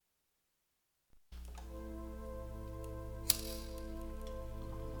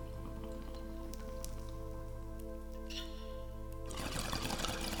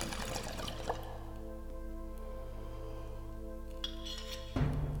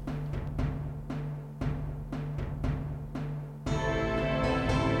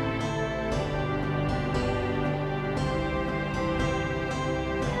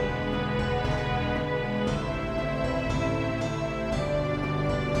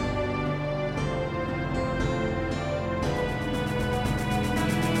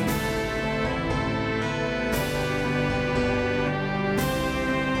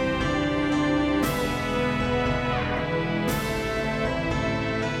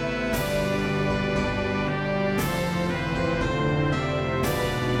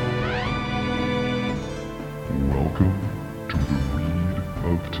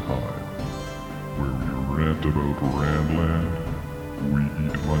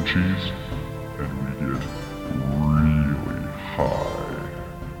munchies, and we get really high.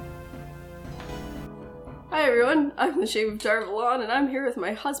 Hi everyone, I'm the Shape of Tarvalon, and I'm here with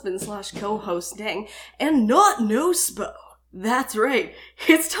my husband / co-host Dang, and not Nospo. That's right,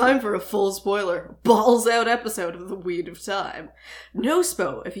 it's time for a full spoiler, balls out episode of The Weed of Time.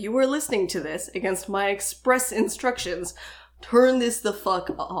 Nospo, if you are listening to this against my express instructions, turn this the fuck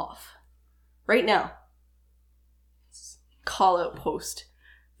off. Right now. Call out post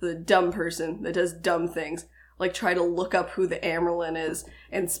for the dumb person that does dumb things, like try to look up who the Amerlin is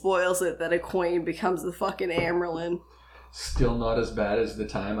and spoils it that a coin becomes the fucking Amerlin. Still not as bad as the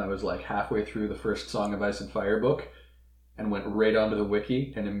time I was like halfway through the first Song of Ice and Fire book and went right onto the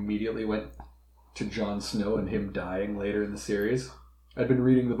wiki and immediately went to Jon Snow and him dying later in the series. I'd been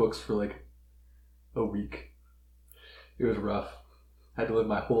reading the books for like a week. It was rough. I had to live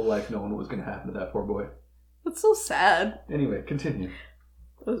my whole life knowing what was going to happen to that poor boy. That's so sad. Anyway, continue.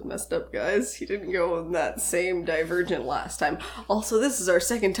 That was messed up, guys. He didn't go in that same Divergent last time. Also, this is our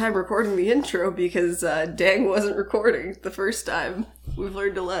second time recording the intro because Dang wasn't recording the first time. We've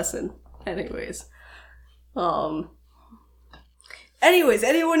learned a lesson. Anyways,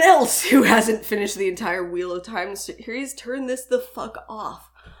 anyone else who hasn't finished the entire Wheel of Time series, turn this the fuck off.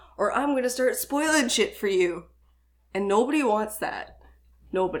 Or I'm gonna start spoiling shit for you. And nobody wants that.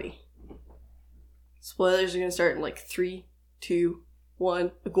 Nobody. Spoilers are gonna start in like 3, 2,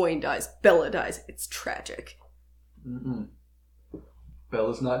 1. Egwene dies. Bella dies. It's tragic.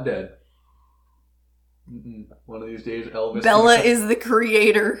 Bella's not dead. One of these days, Elvis... Bella is the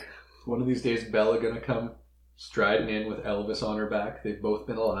creator. One of these days, Bella gonna come striding in with Elvis on her back. They've both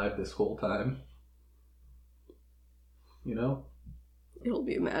been alive this whole time. You know? It'll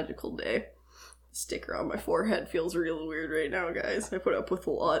be a magical day. The sticker on my forehead feels real weird right now, guys. I put up with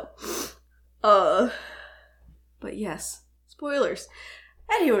a lot. But yes. Spoilers.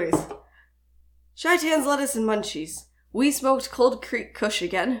 Anyways. Shaitan's lettuce and munchies. We smoked Cold Creek Kush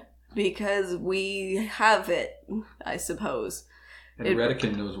again. Because we have it, I suppose. And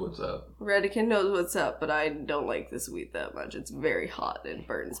Redican knows what's up. Redican knows what's up, but I don't like this weed that much. It's very hot and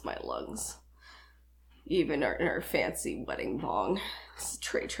burns my lungs. Even our fancy wedding bong. It's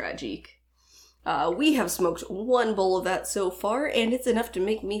très tragique. We have smoked one bowl of that so far, and it's enough to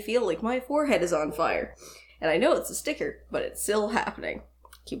make me feel like my forehead is on fire. And I know it's a sticker, but it's still happening.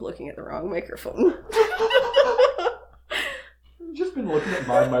 Keep looking at the wrong microphone. You've just been looking at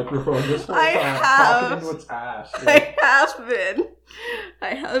my microphone this whole time. Talking into its ass. Dude.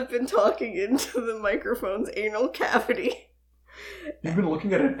 I have been talking into the microphone's anal cavity. You've been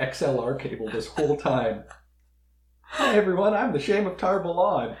looking at an XLR cable this whole time. Hi everyone, I'm the Shame of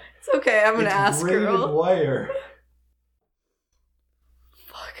Tarvalon. It's okay, I'm an ass girl. Braided wire.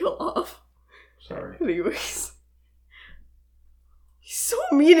 Fuck off. Sorry. Anyways. He's so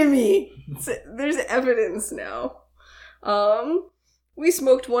mean to me. There's evidence now. We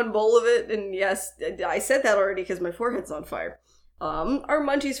smoked one bowl of it, and yes, I said that already because my forehead's on fire. Our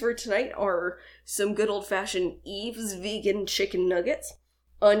munchies for tonight are some good old-fashioned Eve's vegan chicken nuggets,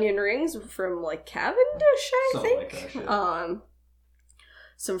 onion rings from, like, Cavendish, I think? Like that shit.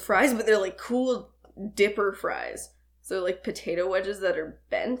 Some fries, but they're, like, cool dipper fries. So they're, like, potato wedges that are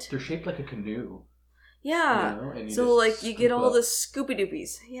bent. They're shaped like a canoe. Yeah. You know, and so, like, you get all the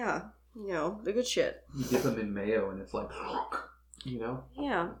scoopy-doopies. Yeah. You know, the good shit. You dip them in mayo, and it's like, you know?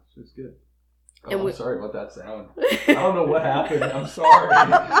 Yeah. It's good. And I'm sorry about that sound. I don't know what happened. I'm sorry.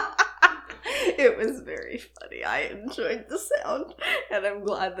 It was very funny. I enjoyed the sound, and I'm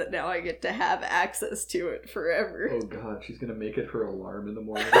glad that now I get to have access to it forever. Oh god, she's gonna make it her alarm in the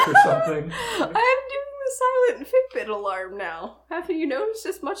morning or something. I'm doing the silent Fitbit alarm now. Have you noticed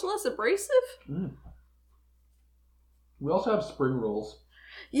it's much less abrasive? We also have spring rolls.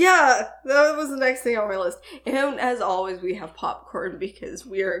 Yeah, that was the next thing on my list. And as always, we have popcorn because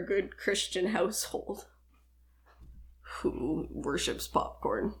we are a good Christian household who worships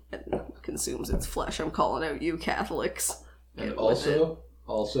popcorn and consumes its flesh. I'm calling out you Catholics. And also,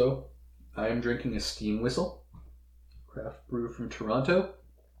 I am drinking a Steam Whistle, craft brew from Toronto.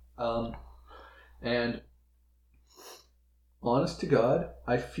 And honest to God,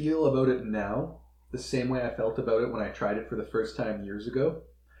 I feel about it now the same way I felt about it when I tried it for the first time years ago.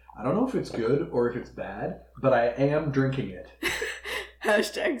 I don't know if it's good or if it's bad, but I am drinking it.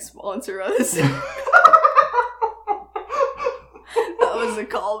 Hashtag sponsor us. That was a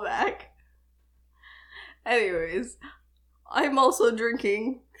callback. Anyways, I'm also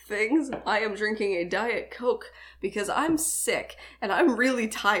drinking things. I am drinking a Diet Coke because I'm sick and I'm really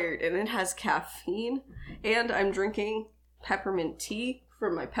tired and it has caffeine. And I'm drinking peppermint tea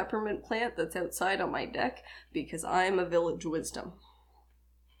from my peppermint plant that's outside on my deck because I'm a village wisdom.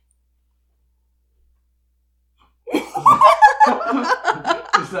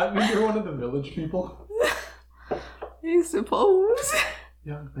 Does that mean you're one of the village people? I suppose.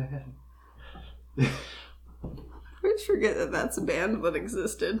 Young man. I always forget that that's a band that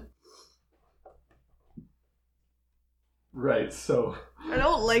existed. Right, so... I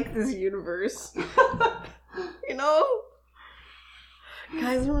don't like this universe. You know?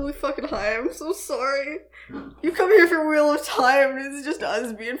 Guys, I'm really fucking high. I'm so sorry. You come here for Wheel of Time and it's just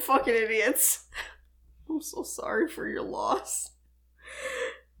us being fucking idiots. I'm so sorry for your loss.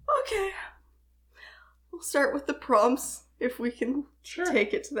 Okay. We'll start with the prompts if we can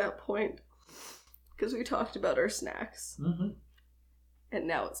take it to that point. Because we talked about our snacks. Mm-hmm. And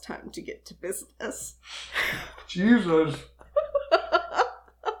now it's time to get to business. Jesus.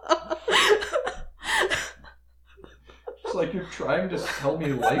 It's like you're trying to sell me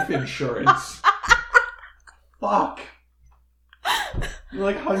life insurance. Fuck. You're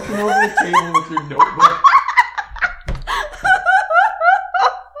like hunching over the table with your notebook.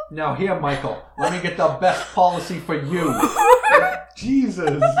 Now here, Michael, let me get the best policy for you.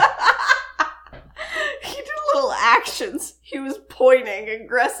 Jesus. He did little actions. He was pointing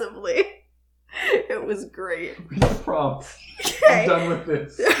aggressively. It was great. Read the prompts. Okay. I'm done with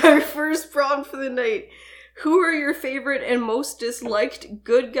this. Our first prompt for the night. Who are your favorite and most disliked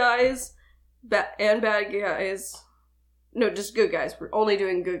good guys and bad guys? No, just good guys. We're only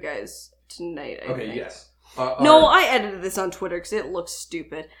doing good guys tonight, I think. Yes. No, I edited this on Twitter because it looks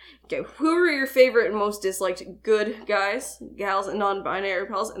stupid. Okay, who are your favorite and most disliked good guys, gals, and non-binary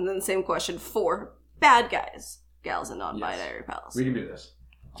pals? And then the same question for bad guys, gals, and non-binary pals. We can do this.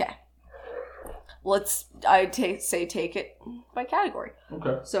 Okay. Say take it by category.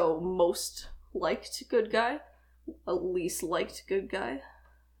 Okay. So, most liked good guy, least liked good guy,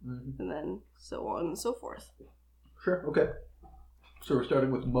 and then so on and so forth. Sure, okay. So we're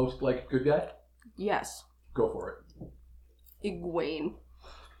starting with most liked good guy? Yes. Go for it. Egwene.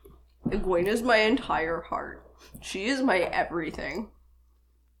 Egwene is my entire heart. She is my everything.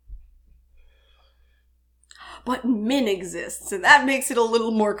 But Min exists, and that makes it a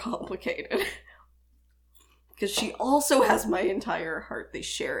little more complicated. Because she also has my entire heart. They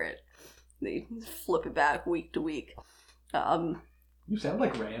share it. They flip it back week to week. You sound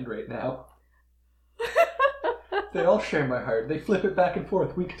like Rand right now. They all share my heart. They flip it back and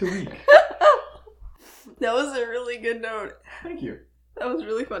forth week to week. That was a really good note. Thank you. That was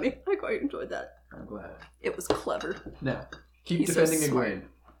really funny. I quite enjoyed that. I'm glad. It was clever. Now, keep He's defending so smart. Egwene.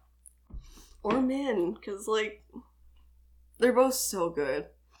 Or Min, because, like, they're both so good.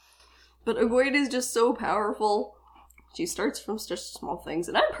 But Egwene is just so powerful. She starts from just small things,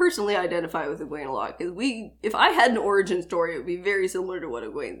 and I personally identify with Egwene a lot, because if I had an origin story, it would be very similar to what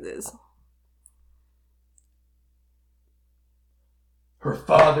Egwene's is. Her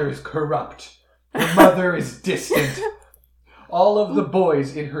father is corrupt. Her mother is distant. All of the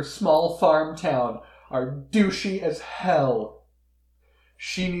boys in her small farm town are douchey as hell.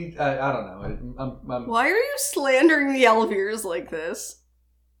 She needs... I don't know. I'm Why are you slandering the Elvirs like this?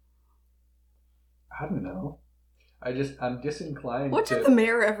 I don't know. I'm disinclined What did the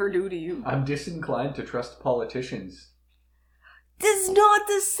mayor ever do to you? I'm disinclined to trust politicians. This is not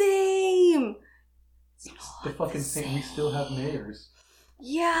the same! It's the fucking thing. We still have mayors.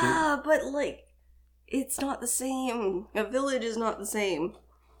 Yeah, but, like, it's not the same. A village is not the same.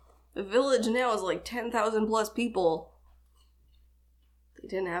 A village now is like 10,000 plus people. They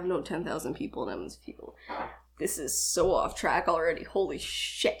didn't have no 10,000 people in Emmonsfield. This is so off track already. Holy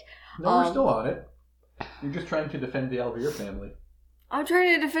shit. No, we're still on it. You're just trying to defend the Elvire family. I'm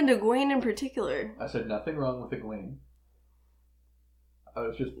trying to defend Egwene in particular. I said nothing wrong with Egwene. I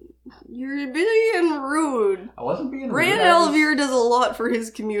was just... You're being rude. I wasn't being rude. Rand Elvire does a lot for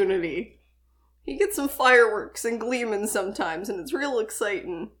his community. He gets some fireworks and gleaming sometimes, and it's real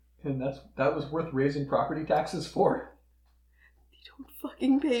exciting. And that was worth raising property taxes for. They don't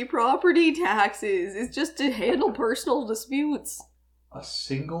fucking pay property taxes. It's just to handle personal disputes. A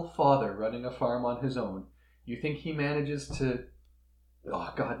single father running a farm on his own. You think he manages to...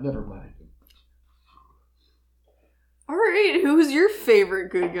 Oh, God, never mind. Alright, who's your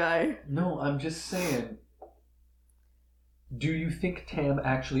favorite good guy? No, I'm just saying... Do you think Tam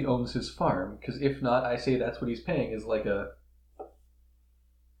actually owns his farm? Because if not, I say that's what he's paying, is like a...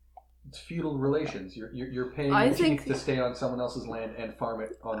 It's feudal relations. You're paying to stay on someone else's land and farm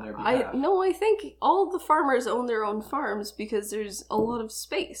it on their behalf. I think all the farmers own their own farms because there's a lot of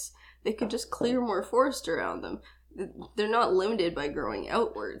space. They could just clear more forest around them. They're not limited by growing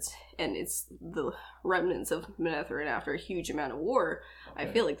outwards, and it's the remnants of Manetheren after a huge amount of war. Okay.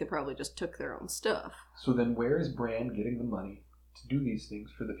 I feel like they probably just took their own stuff. So then where is Bran getting the money to do these things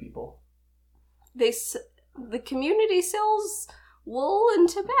for the people? The community sells wool and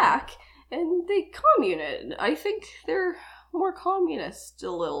tobacco, and they commune. I think they're more communist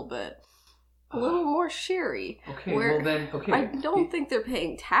a little bit. A little more sherry. Okay, where well then, okay. I don't think they're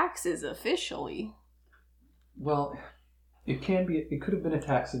paying taxes officially. Well, it could have been a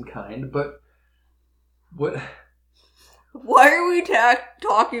tax in kind, but what... Why are we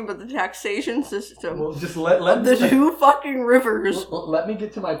talking about the taxation system? Well, just let the two fucking rivers. Let me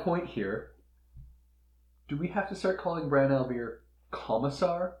get to my point here. Do we have to start calling Bran Alvear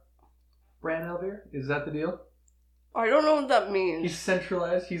Commissar Bran Alvear? Is that the deal? I don't know what that means. He's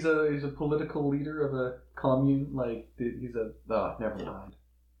centralized. He's a political leader of a commune. Like he's a. Oh, never mind.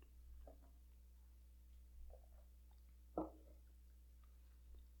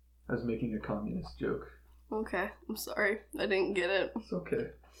 I was making a communist joke. Okay, I'm sorry. I didn't get it. It's okay.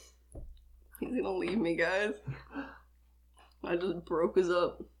 He's gonna leave me, guys. I just broke us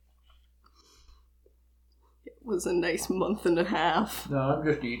up. It was a nice month and a half. No, I'm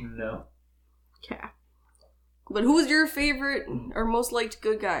just eating now. Okay. But who's your favorite or most liked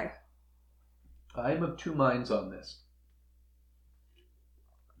good guy? I'm of two minds on this.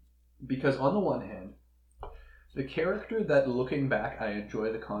 Because on the one hand, the character that looking back I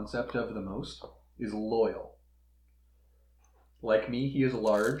enjoy the concept of the most is Loyal. Like me, he is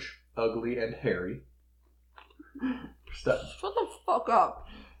large, ugly, and hairy. Shut the fuck up.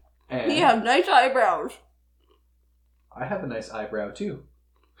 And He has nice eyebrows. I have a nice eyebrow too.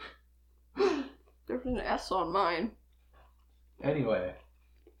 There's an S on mine. Anyway,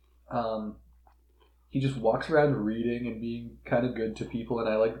 he just walks around reading and being kind of good to people, and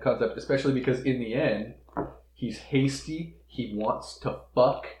I like the concept, especially because in the end, he's hasty, he wants to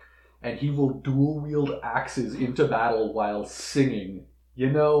fuck, and he will dual wield axes into battle while singing.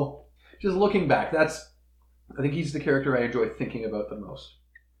 You know, just looking back, I think he's the character I enjoy thinking about the most.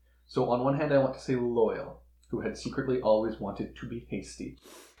 So on one hand, I want to say Loyal, who had secretly always wanted to be hasty.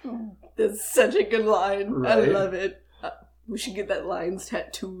 That's such a good line. Right? I love it. We should get that lines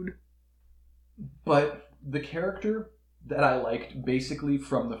tattooed. But the character that I liked basically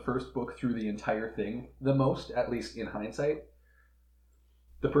from the first book through the entire thing the most, at least in hindsight,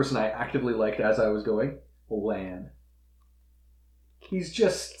 the person I actively liked as I was going, Lan. He's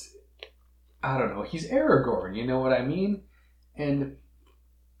just, I don't know, he's Aragorn, you know what I mean? And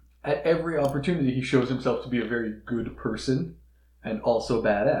at every opportunity he shows himself to be a very good person and also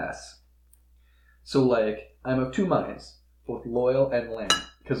badass. So like, I'm of two minds, both Loyal and Lan.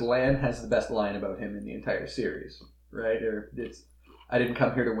 Because Lan has the best line about him in the entire series, right? Or it's, I didn't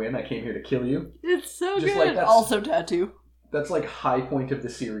come here to win, I came here to kill you. It's so Just good. like that's- Also tattoo. That's like high point of the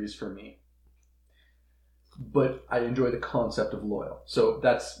series for me. But I enjoy the concept of Loyal. So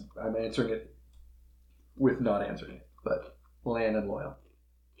I'm answering it with not answering it. But Lan and Loyal.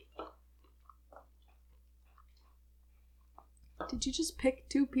 Did you just pick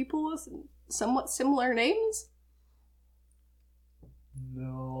two people with somewhat similar names?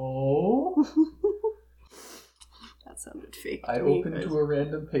 No. That sounded fake. I to me, opened guys. to a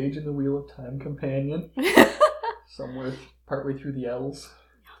random page in the Wheel of Time Companion. Somewhere partway through the L's.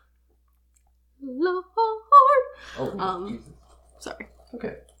 Lord. Oh, Jesus. Sorry.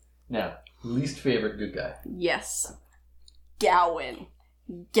 Okay. Now, least favorite good guy. Yes. Gowan.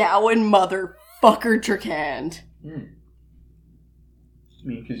 Gowan motherfucker Tricand. You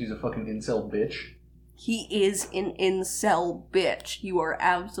mean because he's a fucking incel bitch? He is an incel bitch. You are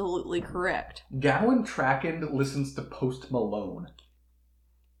absolutely correct. Gowan Trackend listens to Post Malone.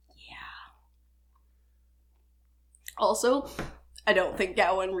 Also, I don't think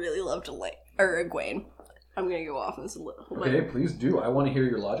Gowan really loved Egwene. I'm gonna go off this a little bit. Okay, please do. I want to hear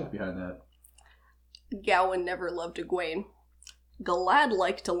your logic behind that. Gowan never loved Egwene. Galad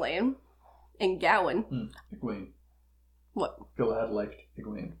liked Elaine. And Gowan... Egwene. What? Galad liked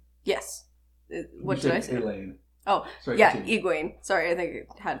Egwene. Yes. What You did I said say? Elaine. Oh, Sorry, yeah, continue. Egwene. Sorry, I think it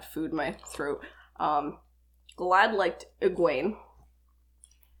had food in my throat. Galad liked Egwene.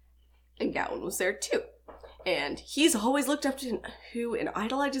 And Gowan was there too. And he's always looked up to who and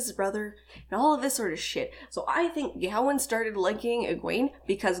idolized his brother and all of this sort of shit. So I think Gowan started liking Egwene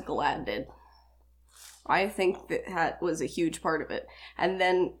because Galad did. I think that was a huge part of it. And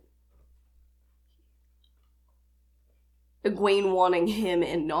then Egwene wanting him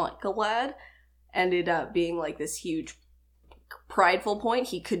and not Galad ended up being like this huge prideful point.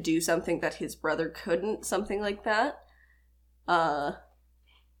 He could do something that his brother couldn't, something like that.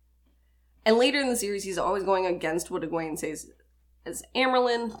 And later in the series, he's always going against what Egwene says as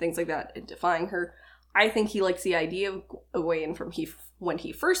Amyrlin, things like that, and defying her. I think he likes the idea of Egwene from when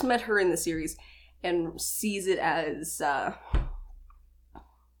he first met her in the series, and sees it as a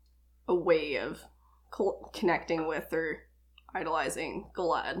way of connecting with her idolizing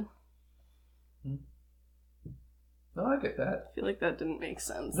Galad. No, I get that. I feel like that didn't make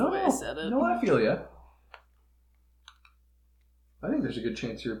sense No, the way I said it. no, I feel ya. I think there's a good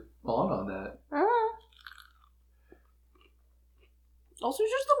chance you're on that. Also,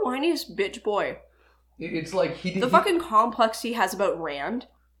 just the whiniest bitch boy. It's like The fucking complex he has about Rand.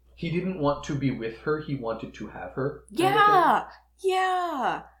 He didn't want to be with her, he wanted to have her. Yeah!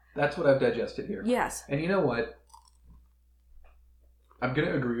 Yeah! That's what I've digested here. Yes. And you know what? I'm going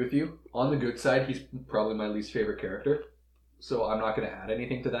to agree with you. On the good side, he's probably my least favorite character. So I'm not going to add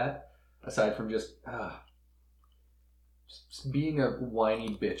anything to that. Aside from just being a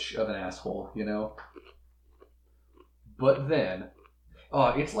whiny bitch of an asshole, you know? But then,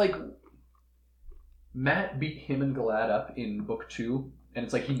 it's like Matt beat him and Galad up in book 2, and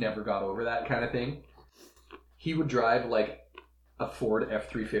it's like he never got over that kind of thing. He would drive like a Ford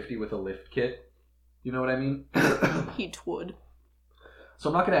F-350 with a lift kit. You know what I mean? He would. So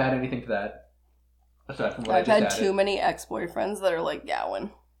I'm not going to add anything to that. Aside from what I just I've had added. too many ex-boyfriends that are like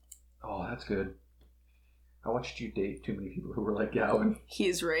Gowan. Oh, that's good. I watched you date too many people who were like Gowan.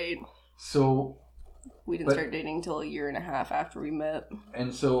 He's right. So... We didn't start dating until a year and a half after we met.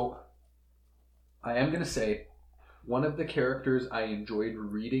 And so, I am going to say, one of the characters I enjoyed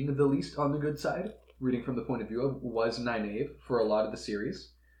reading the least on the good side, reading from the point of view of, was Nynaeve for a lot of the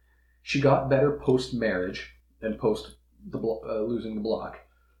series. She got better post-marriage and post losing the block.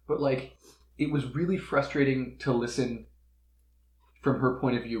 But, like, it was really frustrating to listen from her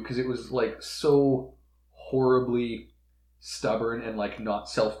point of view because it was, like, so horribly stubborn and, like, not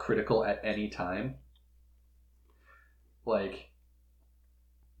self-critical at any time. Like,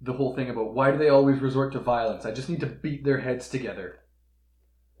 the whole thing about why do they always resort to violence? I just need to beat their heads together.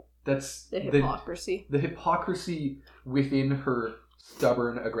 That's the hypocrisy. The hypocrisy within her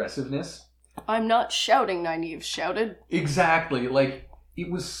stubborn aggressiveness. I'm not shouting, Nynaeve shouted. Exactly. Like, it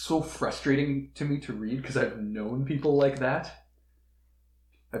was so frustrating to me to read because I've known people like that.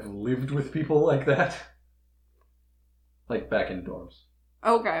 I've lived with people like that. Like, back in dorms.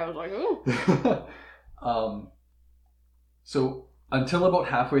 Okay, I was like, ooh. So, until about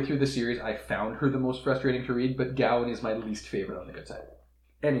halfway through the series, I found her the most frustrating to read, but Gowan is my least favorite on the good side.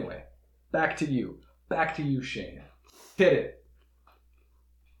 Anyway, back to you. Back to you, Shane. Hit it.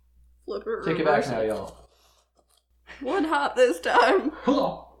 Flip it. Take it back now, y'all. One hop this time.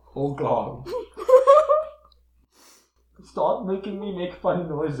 Oh, God. Stop making me make funny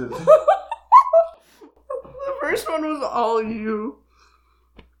noises. The first one was all you.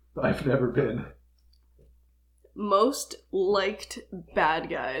 I've never been. Most liked bad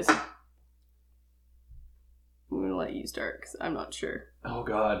guys. I'm gonna let you start because I'm not sure. Oh,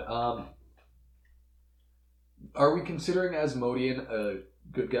 God. Are we considering Asmodean a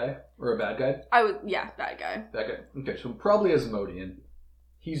good guy or a bad guy? Bad guy. Bad guy. Okay, so probably Asmodean.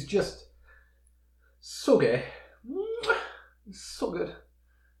 He's just so gay. So good.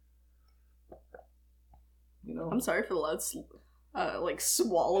 You know? I'm sorry for the loud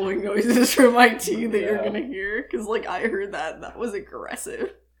swallowing noises from my tea that you're gonna hear, because I heard that was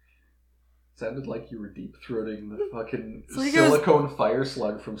aggressive. Sounded like you were deep throating the fucking like silicone fire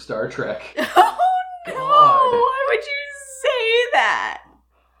slug from Star Trek. Oh no! God. Why would you say that?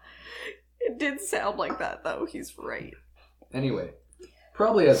 It did sound like that though. He's right. Anyway,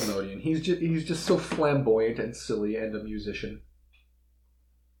 probably Asmodean. He's just so flamboyant and silly and a musician.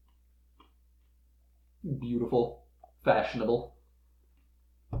 Beautiful, fashionable,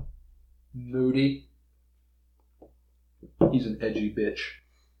 moody. He's an edgy bitch.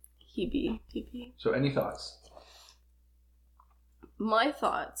 He be. So, any thoughts? My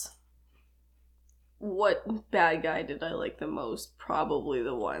thoughts. What bad guy did I like the most? Probably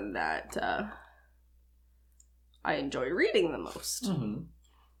the one that I enjoy reading the most. Mm-hmm.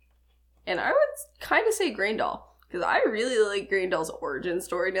 And I would kind of say Graendal, because I really like Graendal's origin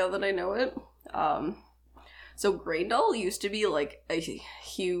story now that I know it. So Graendal used to be a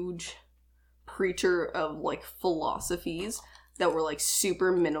huge preacher of philosophies that were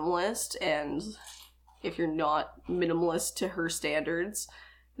super minimalist, and if you're not minimalist to her standards,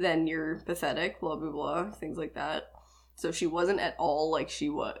 then you're pathetic, blah blah blah, things like that. So she wasn't at all like she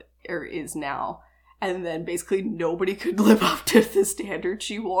was or is now. And then basically nobody could live up to the standard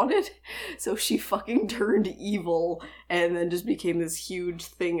she wanted. So she fucking turned evil and then just became this huge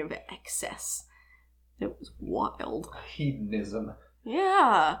thing of excess. It was wild. Hedonism.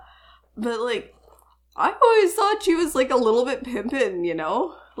 Yeah. But I always thought she was a little bit pimpin', you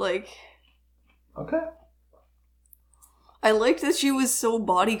know? Okay. I liked that she was so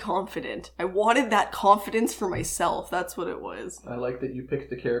body confident. I wanted that confidence for myself. That's what it was. I like that you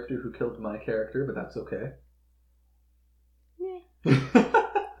picked the character who killed my character, but that's okay. Yeah. You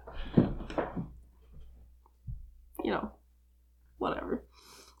know, whatever.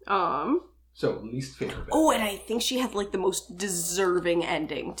 So, least favorite bad Oh, guy. and I think she had like the most deserving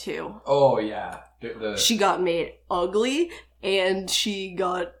ending too. Oh, yeah. She got made ugly, and she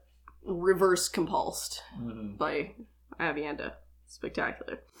got reverse compulsed by Avienda.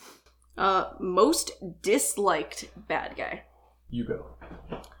 Spectacular. Most disliked bad guy. You go.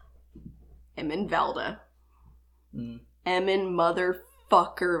 Emin Valda. Emin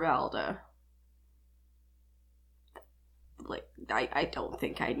motherfucker Valda. Like, I don't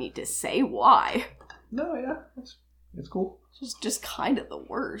think I need to say why. No, yeah. It's cool. She's just kind of the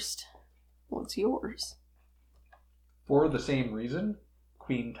worst. What's yours? For the same reason,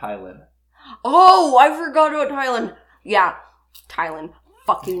 Queen Tylin. Oh, I forgot about Tylin. Yeah, Tylin.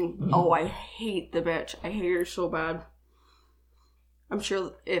 Fucking. Oh, I hate the bitch. I hate her so bad. I'm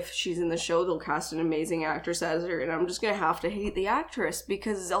sure if she's in the show, they'll cast an amazing actress as her, and I'm just gonna have to hate the actress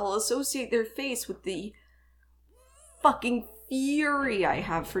because I'll associate their face with the fucking fury I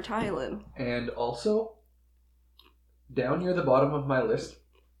have for Tylin. And also, down near the bottom of my list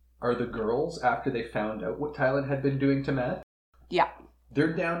are the girls after they found out what Tylin had been doing to Matt. Yeah.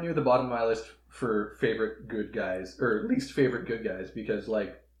 They're down near the bottom of my list for favorite good guys, or least favorite good guys, because,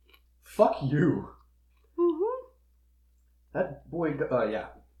 like, fuck you. Mm-hmm. That boy, yeah.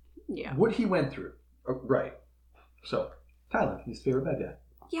 Yeah. What he went through. Right. So, Tylin, his favorite bad guy.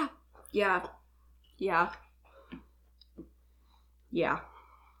 Yeah. Yeah. Yeah. Yeah.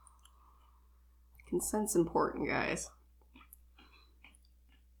 Consent's important, guys.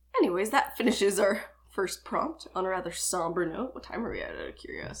 Anyways, that finishes our first prompt on a rather somber note. What time are we at, out of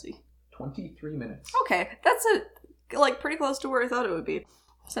curiosity? 23 minutes. Okay, that's pretty close to where I thought it would be.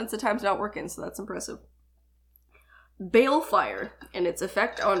 Since the time's not working, so that's impressive. Balefire and its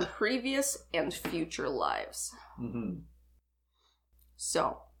effect on previous and future lives. Mm-hmm.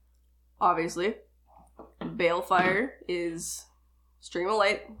 So, obviously, Balefire is a stream of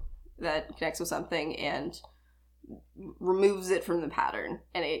light that connects with something and removes it from the pattern,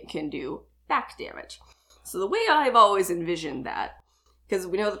 and it can do back damage. So the way I've always envisioned that, because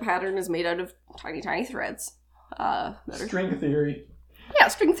we know the pattern is made out of tiny, tiny threads. String theory. Yeah,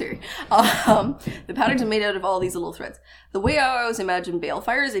 string theory. The patterns are made out of all these little threads. The way I always imagine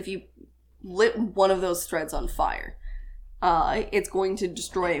Balefire is if you lit one of those threads on fire, it's going to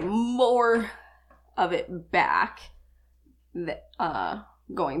destroy more of it back,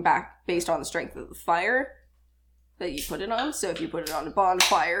 going back based on the strength of the fire that you put it on. So if you put it on a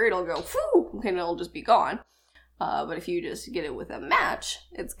bonfire, it'll go whoo, and it'll just be gone. But if you just get it with a match,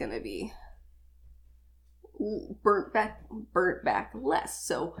 it's gonna be burnt back less.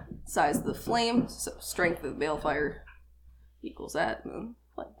 So size of the flame, so strength of the balefire equals that.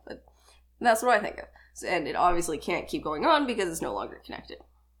 But that's what I think of. And it obviously can't keep going on because it's no longer connected.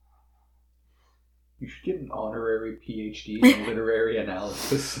 You should get an honorary PhD in literary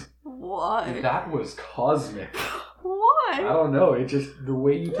analysis. Why? That was cosmic. Why? I don't know. It just, the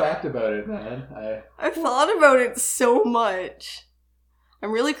way you talked about it, man. I've thought about it so much.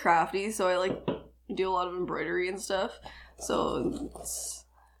 I'm really crafty, so I do a lot of embroidery and stuff. So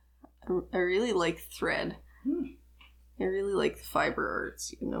I really like thread. I really like the fiber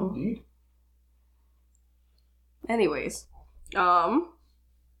arts, you know. Indeed. Anyways, yeah,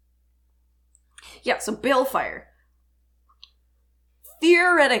 so Balefire.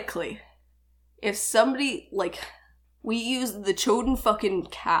 Theoretically, if somebody, we use the Choden fucking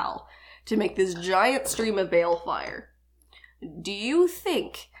Cal to make this giant stream of Balefire, do you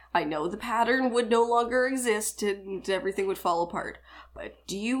think, I know the pattern would no longer exist and everything would fall apart, but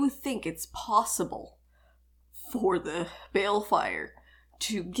do you think it's possible for the Balefire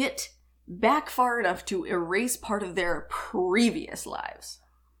to get back far enough to erase part of their previous lives?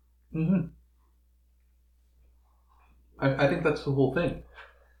 Mm-hmm. I think that's the whole thing.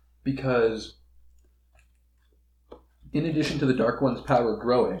 Because in addition to the Dark One's power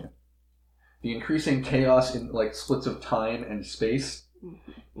growing, the increasing chaos in splits of time and space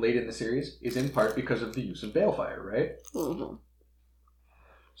late in the series is in part because of the use of Balefire, right? Mm-hmm.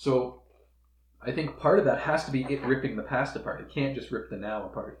 So I think part of that has to be it ripping the past apart. It can't just rip the now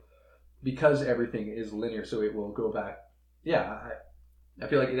apart. Because everything is linear, so it will go back. Yeah, I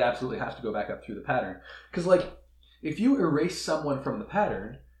feel like it absolutely has to go back up through the pattern. Because, if you erase someone from the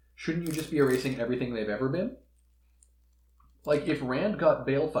pattern, shouldn't you just be erasing everything they've ever been? If Rand got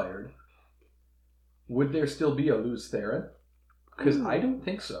Balefired, would there still be a Luz Theron? Because I don't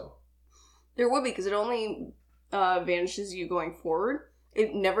think so. There would be, because it only vanishes you going forward.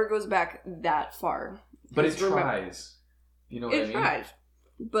 It never goes back that far. But it tries. You know what I mean? It tries.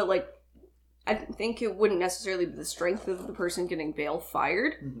 But, I think it wouldn't necessarily be the strength of the person getting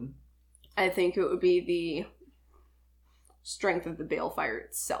balefire. Mm-hmm. I think it would be the strength of the balefire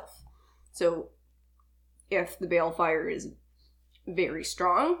itself. So if the balefire is very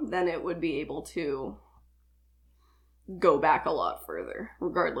strong, then it would be able to go back a lot further,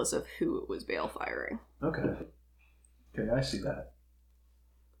 regardless of who it was balefiring. Okay. Okay, I see that.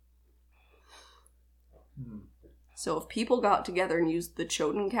 So if people got together and used the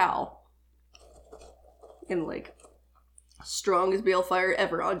Choden Cow and, like, strongest balefire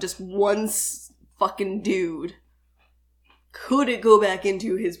ever on just one fucking dude, could it go back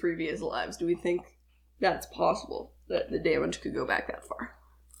into his previous lives? Do we think that's possible, that the damage could go back that far?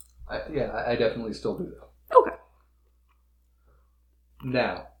 I definitely still do that. Okay.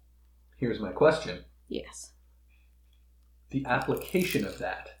 Now, here's my question. Yes. The application of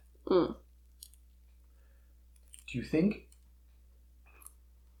that. Mm. Do you think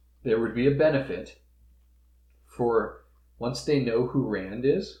there would be a benefit for, once they know who Rand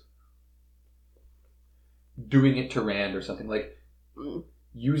is, doing it to Rand or something, like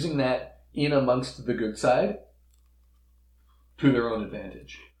using that in amongst the good side to their own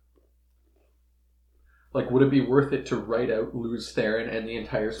advantage? Like, would it be worth it to write out Luz Theron and the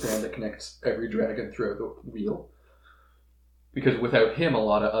entire strand that connects every dragon throughout the wheel? Because without him, a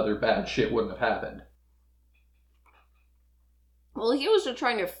lot of other bad shit wouldn't have happened. Well, he was just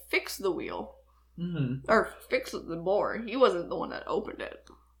trying to fix the wheel. Mm-hmm. Or fix the boar. He wasn't the one that opened it.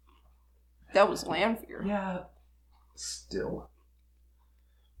 That was Lanfear. Yeah. Still.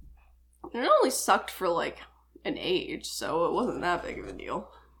 And it only sucked for, like, an age, so it wasn't that big of a deal.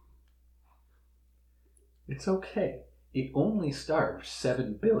 It's okay. It only starved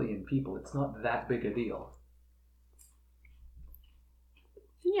 7 billion people. It's not that big a deal.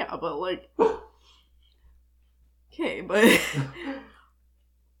 Yeah, but, like... Okay, but...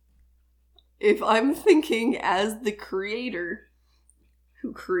 if I'm thinking as the creator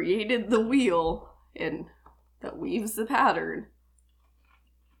who created the wheel and that weaves the pattern,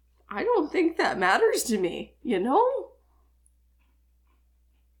 I don't think that matters to me, you know?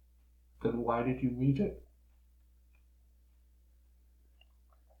 Then why did you weave it?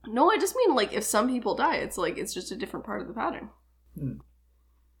 No, I just mean, like, if some people die, it's like, it's just a different part of the pattern.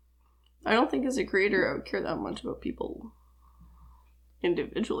 I don't think as a creator I would care that much about people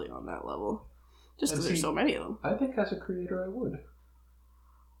individually on that level. Just because there's so many of them. I think as a creator I would.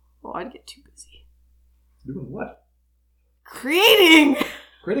 Well, I'd get too busy. Doing what? Creating!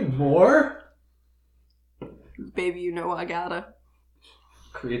 Creating more? Baby, you know I gotta.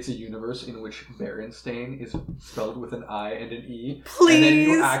 Creates a universe in which Berenstain is spelled with an I and an E. Please! And then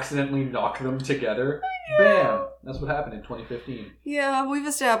you accidentally knock them together. Bam! That's what happened in 2015. Yeah, we've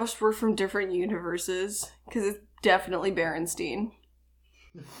established we're from different universes. Because it's definitely Berenstain.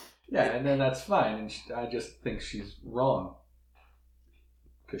 Yeah, and then that's fine. And I just think she's wrong.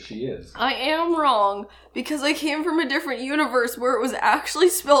 Because she is. I am wrong, because I came from a different universe where it was actually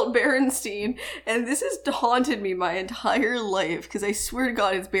spelled Berenstain, and this has haunted me my entire life, because I swear to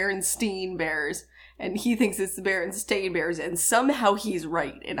God it's Berenstain Bears, and he thinks it's the Berenstain Bears, and somehow he's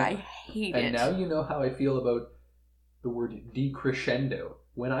right, and I hate it. And now you know how I feel about the word decrescendo,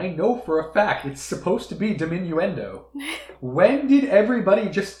 when I know for a fact it's supposed to be diminuendo. When did everybody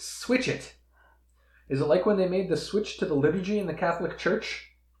just switch it? Is it like when they made the switch to the liturgy in the Catholic Church?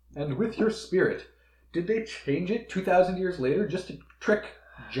 And with your spirit. Did they change it 2,000 years later just to trick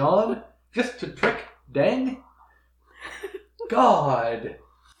John? Just to trick Deng? God!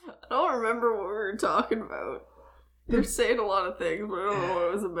 I don't remember what we were talking about. You're saying a lot of things, but I don't know what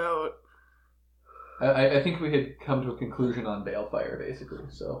it was about. I think we had come to a conclusion on Balefire, basically,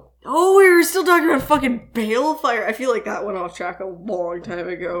 so... Oh, we were still talking about fucking Balefire. I feel like that went off track a long time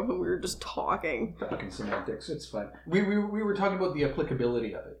ago when we were just talking. Talking semantics, it's fine. We were talking about the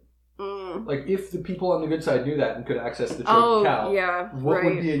applicability of it. Mm. Like, if the people on the good side knew that and could access the Choden Cow, yeah, what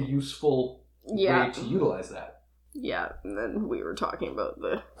would be a useful way to utilize that? Yeah, and then we were talking about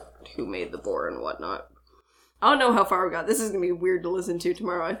the who made the boar and whatnot. I don't know how far we got. This is going to be weird to listen to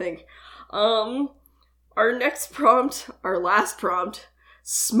tomorrow, I think. Our next prompt, our last prompt,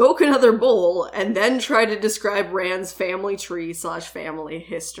 smoke another bowl and then try to describe Rand's family tree / family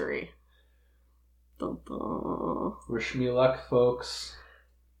history. Dun, dun. Wish me luck, folks.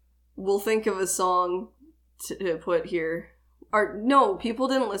 We'll think of a song to put here. No, people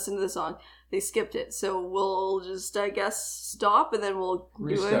didn't listen to the song. They skipped it. So we'll just, I guess, stop and then we'll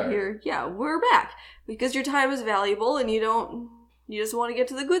Restart. do it here. Yeah, we're back. Because your time is valuable and you just want to get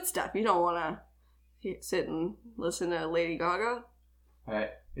to the good stuff. You don't want to sit and listen to Lady Gaga.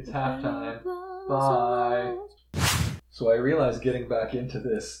 Alright, it's halftime. Bye. So I realized getting back into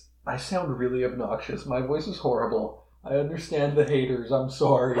this I sound really obnoxious. My voice is horrible. I understand the haters. I'm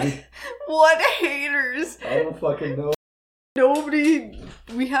sorry. What haters? I don't fucking know. Nobody.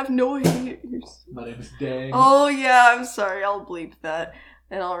 We have no haters. My name is Dang. Oh, yeah, I'm sorry. I'll bleep that.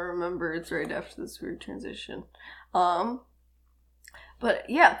 And I'll remember it's right after this weird transition. But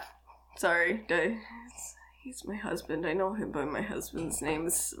yeah. Sorry. He's my husband. I know him by my husband's name.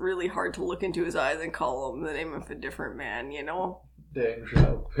 It's really hard to look into his eyes and call him the name of a different man, you know? Deng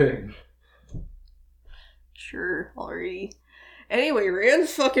Xiaoping. Sure, already. Anyway,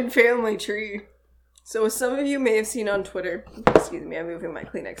 Rand's fucking family tree. So as some of you may have seen on Twitter, excuse me, I'm moving my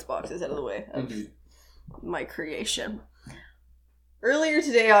Kleenex boxes out of the way of Indeed. my creation. Earlier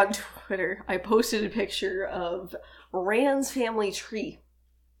today on Twitter, I posted a picture of Rand's family tree.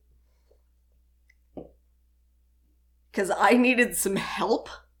 Because I needed some help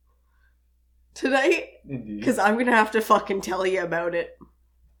tonight. Indeed. Because I'm going to have to fucking tell you about it.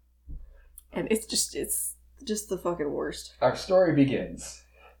 And it's just the fucking worst. Our story begins.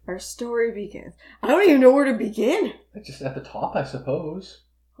 Our story begins. I don't even know where to begin. Just at the top, I suppose.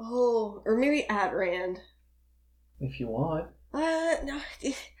 Oh, or maybe at Rand. If you want. No,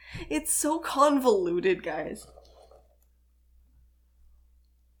 it's so convoluted, guys.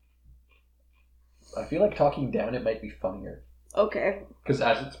 I feel like talking down it might be funnier. Okay. Because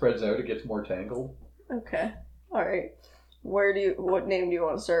as it spreads out, it gets more tangled. Okay. Alright. What name do you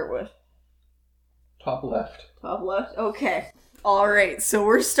want to start with? Top left. Top left? Okay. Alright, so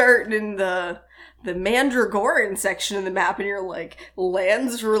we're starting in the Mandragoran section of the map, and you're like,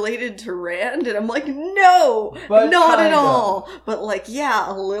 lands related to Rand? And I'm like, no! But not kinda. at all! But like,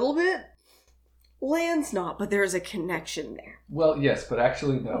 yeah, a little bit. Land's not, but there's a connection there. Well, yes, but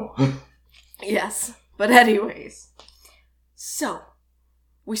actually no. Yes, but anyways. So,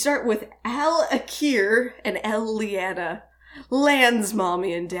 we start with Al Akir and El Liana, Lan's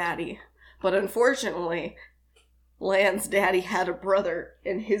mommy and daddy. But unfortunately, Lan's daddy had a brother,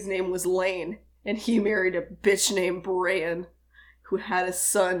 and his name was Lane, and he married a bitch named Bran, who had a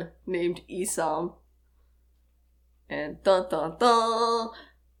son named Isam. And dun dun dun!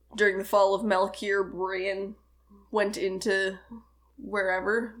 During the fall of Malkir, Bran went into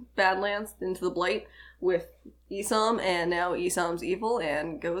wherever, Badlands, into the Blight, with Isam, and now Isam's evil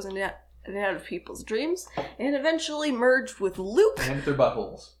and goes in and out of people's dreams, and eventually merged with Luke. And their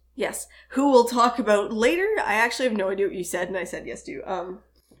buttholes. Yes, who we'll talk about later. I actually have no idea what you said, and I said yes to you.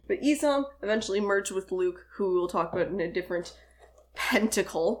 But Isam eventually merged with Luke, who we'll talk about in a different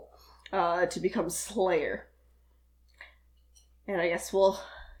pentacle, to become Slayer. And I guess we'll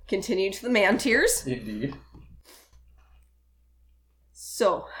continue to the man tiers. Indeed.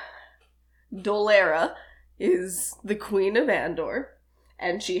 So, Dolera is the Queen of Andor,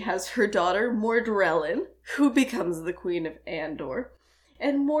 and she has her daughter Mordrellin, who becomes the Queen of Andor.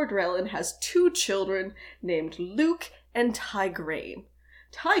 And Mordrellin has 2 children named Luke and Tigraine.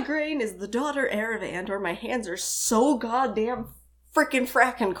 Tigraine is the daughter heir of Andor. My hands are so goddamn frickin'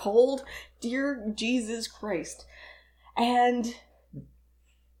 frackin' cold. Dear Jesus Christ. And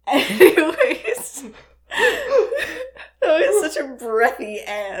anyways, that was such a breathy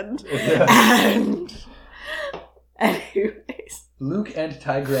and anyways. Luke and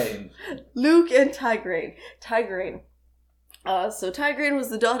Tigraine. Luke and Tigraine. So Tigraine was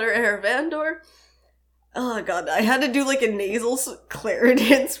the daughter heir of Andor. Oh god, I had to do like a nasal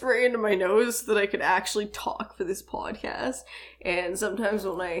Claritin spray into my nose so that I could actually talk for this podcast. And sometimes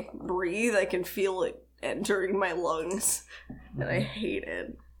when I breathe, I can feel it entering my lungs. And I hate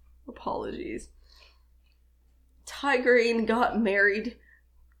it. Apologies. Tigraine got married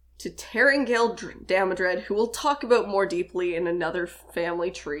to Terengale Damodred, who we'll talk about more deeply in another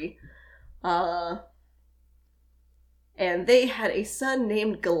family tree. And they had a son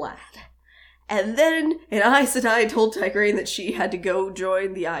named Galad. And then an Aes Sedai told Tigraine that she had to go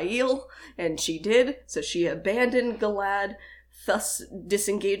join the Aiel, and she did, so she abandoned Galad, thus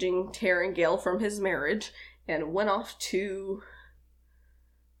disengaging Terengale from his marriage, and went off to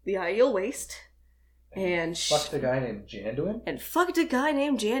the Aiel Waste. And fucked a guy named Janduin? And fucked a guy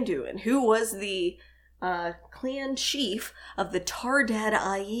named Janduin, who was the clan chief of the Tardad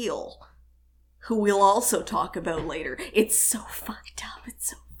Aiel, who we'll also talk about later. It's so fucked up.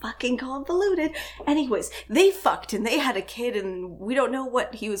 It's so fucking convoluted. Anyways, they fucked and they had a kid, and we don't know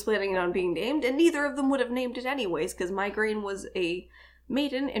what he was planning on being named, and neither of them would have named it anyways, because Migraine was a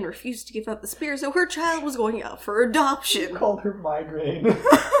maiden and refused to give up the spear, so her child was going up for adoption. You called her Migraine.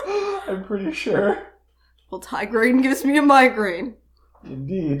 I'm pretty sure. Well, Tigraine gives me a migraine.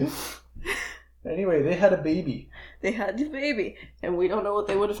 Indeed. Anyway, they had a baby. They had a baby, and we don't know what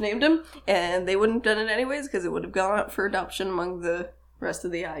they would have named him, and they wouldn't have done it anyways, because it would have gone up for adoption among the rest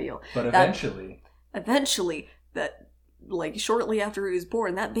of the Aiel. But eventually... Shortly after he was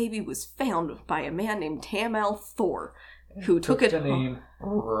born, that baby was found by a man named Tam Althor, who took it the home. name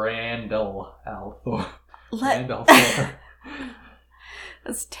Randall Althor. Randall Thor.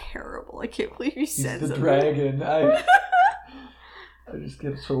 That's terrible. I can't believe you said He's the something. dragon. I just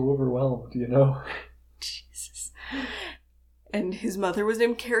get so overwhelmed, you know? Jesus. And his mother was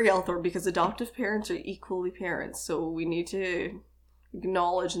named Carrie Althor because adoptive parents are equally parents, so we need to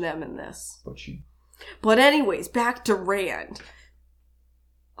acknowledge them in this. But anyways, back to Rand.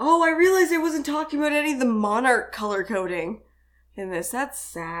 Oh, I realized I wasn't talking about any of the monarch color coding in this. That's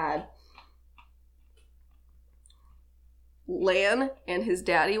sad. Lan and his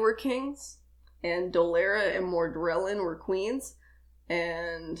daddy were kings, and Dolera and Mordrellin were queens,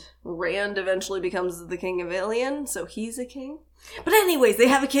 and Rand eventually becomes the king of Ilion, so he's a king. But anyways, they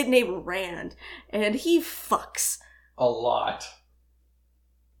have a kid named Rand, and he fucks. A lot.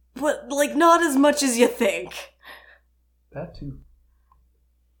 But, not as much as you think. That too.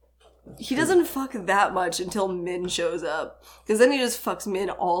 He doesn't fuck that much until Min shows up. Because then he just fucks Min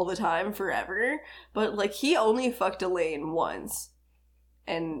all the time, forever. But, he only fucked Elaine once.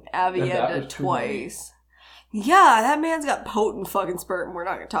 And Avienda twice. Yeah, that man's got potent fucking sperm. We're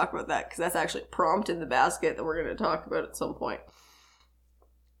not going to talk about that, because that's actually a prompt in the basket that we're going to talk about at some point.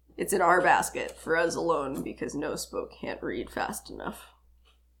 It's in our basket, for us alone, because No Spoke can't read fast enough.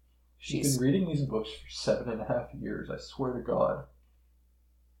 She's been reading these books for 7.5 years, I swear to God.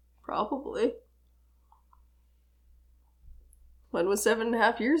 Probably. When was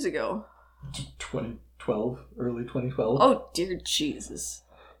 7.5 years ago? 2012, early 2012. Oh, dear Jesus.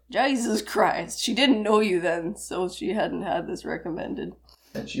 Jesus Christ. She didn't know you then, so she hadn't had this recommended.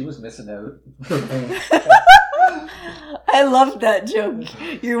 And she was missing out. I love that joke.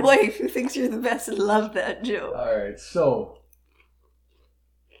 Your wife, who thinks you're the best, loved that joke. Alright, so...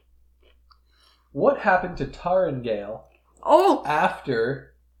 what happened to Tarangale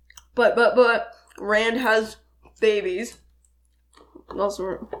after... But Rand has babies. Also,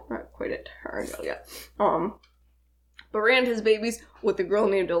 we're not quite at Tarangale yet. But Rand has babies with a girl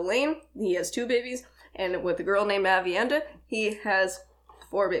named Elaine. He has 2 babies. And with a girl named Avienda, he has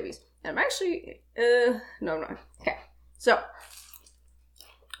 4 babies. And I'm actually... no, I'm not. Okay. So,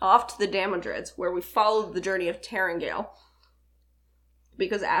 off to the Damodreds, where we followed the journey of Tarangale.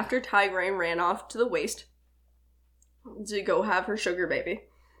 Because after Tigraine ran off to the waste to go have her sugar baby,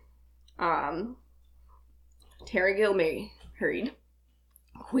 Tarangale married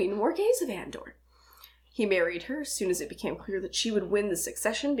Queen Morghese of Andor. He married her as soon as it became clear that she would win the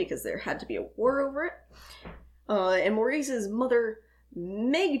succession because there had to be a war over it. And Morghese's mother,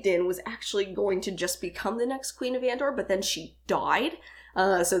 Megden, was actually going to just become the next Queen of Andor, but then she died.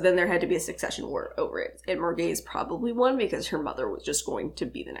 So then there had to be a succession war over it. And Morghese probably won because her mother was just going to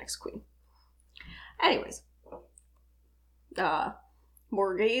be the next queen. Anyways.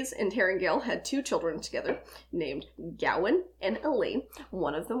 Morghese and Tarangale had 2 children together named Gawain and Elaine.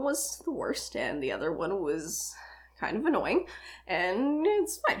 One of them was the worst and the other one was kind of annoying. And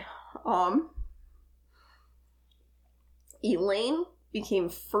it's fine. Elaine became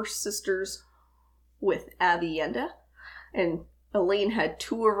first sisters with Avienda. And Elaine had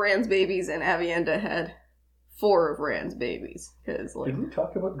 2 of Rand's babies, and Avienda had 4 of Rand's babies. Did we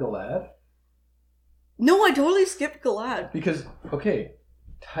talk about Galad? No, I totally skipped Galad. Because, okay,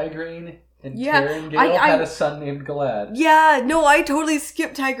 Tigraine and Tarangale had a son named Galad. Yeah, no, I totally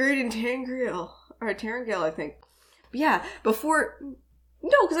skipped Tigraine and Tarangale. Or Tarangale, I think. But yeah, before...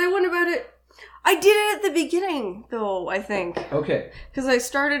 No, because I went about it... I did it at the beginning, though, I think. Okay. Because I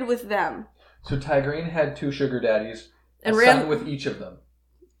started with them. So Tigraine had 2 sugar daddies. And son with each of them.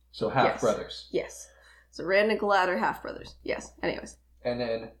 So half-brothers. Yes. So Rand and Galad are half-brothers. Yes. Anyways. And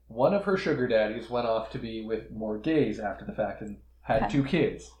then one of her sugar daddies went off to be with Morghese after the fact and had 2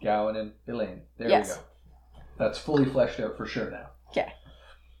 kids. Gawain and Elaine. There we go. That's fully fleshed out for sure now. Okay.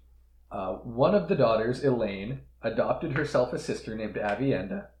 One of the daughters, Elaine, adopted herself a sister named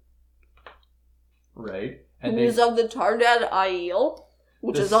Avienda. Right? And who's of the Tardad Aiel,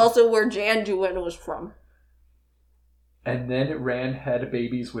 which is also where Janduin was from. And then Rand had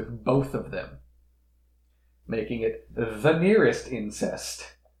babies with both of them, making it the nearest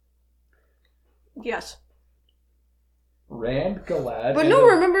incest. Yes. Rand, Galad... But no,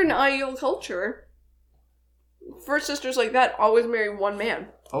 remember in Aiel culture, first sisters like that always marry one man.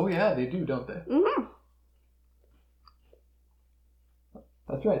 Oh yeah, they do, don't they? Mm-hmm.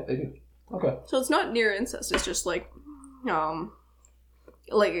 That's right, they do. Okay. So it's not near incest, it's just like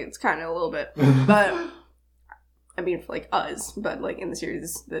it's kind of a little bit, but... I mean, for us, but in the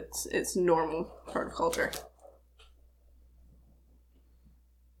series, it's normal part of culture.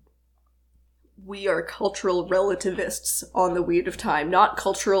 We are cultural relativists on the Wheel of Time, not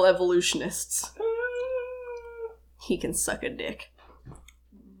cultural evolutionists. He can suck a dick.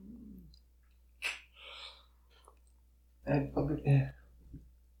 I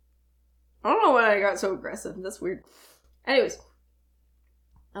don't know when I got so aggressive. That's weird. Anyways.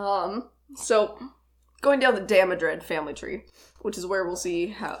 So, going down the Damodred family tree, which is where we'll see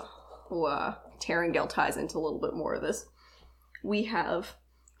how Tarangel ties into a little bit more of this. We have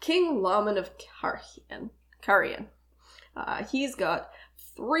King Laman of Carian. He's got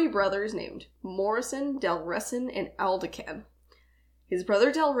 3 brothers named Morrison, Delresin, and Aldecan. His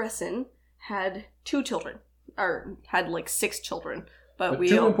brother Delresin had 2 children, or had like 6 children, but we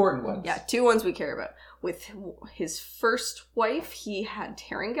 2 important ones. Yeah, 2 ones we care about. With his first wife, he had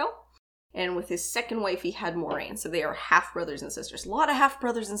Tarangel, and with his second wife, he had Moraine. So they are half brothers and sisters. A lot of half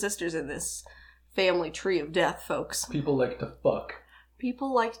brothers and sisters in this family tree of death, folks. People like to fuck.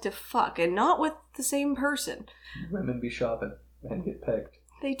 People like to fuck, and not with the same person. Women be shopping and get pegged.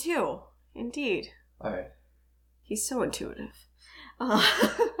 They do, indeed. Alright. He's so intuitive. I'm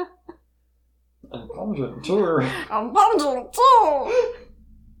pungent too. I'm bundled too!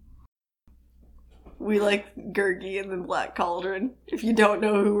 We like Gurgi in the Black Cauldron. If you don't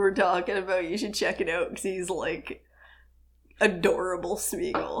know who we're talking about, you should check it out, because he's like adorable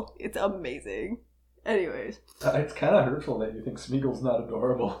Smeagol. It's amazing. Anyways. It's kind of hurtful that you think Smeagol's not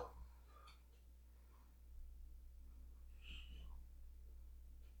adorable.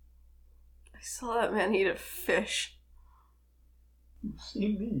 I saw that man eat a fish. You've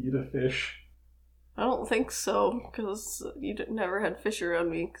seen me eat a fish. I don't think so, because you never had fish around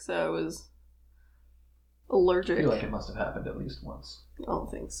me, because I was allergic. I feel like it must have happened at least once. I don't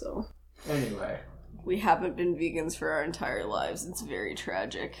think so. Anyway. We haven't been vegans for our entire lives. It's very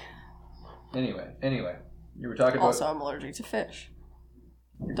tragic. Anyway. You were talking about... Also, I'm allergic to fish.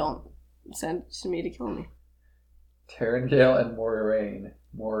 Don't send it to me to kill me. Tarangel and Moraine.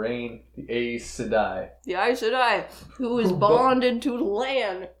 Moraine, the Aes Sedai. The Aes Sedai, who is bonded to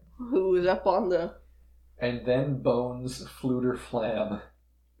Lan, who is up on the... And then Bones, Fluter Flam.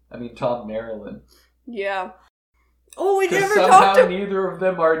 I mean, Tom Marilyn. Yeah. Oh, we Because never somehow talked about... neither of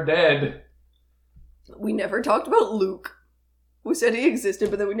them are dead. We never talked about Luke. We said he existed,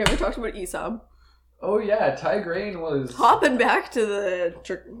 but then we never talked about Esau. Oh yeah, Tigraine was... Hopping back to the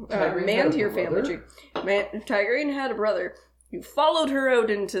Tigraine Mantier had a family tree. Tigraine had a brother who followed her out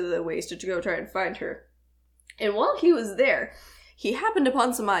into the waste to go try and find her. And while he was there, he happened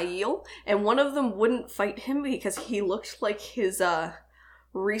upon some Aiel, and one of them wouldn't fight him because he looked like his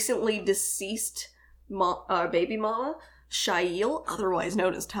recently deceased baby mama, Shael, otherwise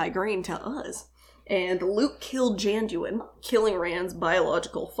known as Tigraine to us. And Luke killed Janduin, killing Rand's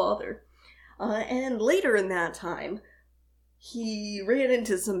biological father. And later in that time, he ran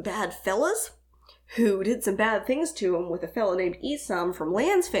into some bad fellas who did some bad things to him with a fella named Esam from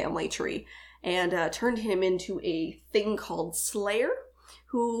Lan's family tree, and turned him into a thing called Slayer,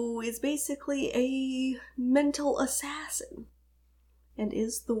 who is basically a mental assassin, and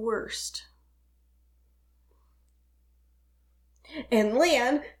is the worst. And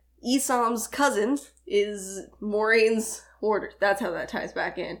Lan, Esam's cousin, is Moraine's order. That's how that ties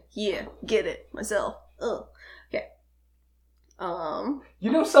back in. Yeah, get it myself. Ugh. Okay.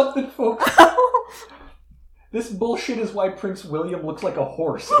 You know something, folks? This bullshit is why Prince William looks like a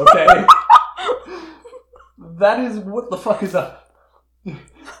horse, okay? That is what the fuck is up. I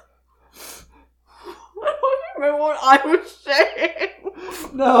don't remember what I was saying.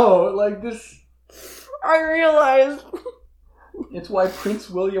 No, like this... I realized. It's why Prince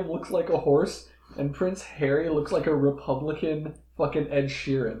William looks like a horse, and Prince Harry looks like a Republican fucking Ed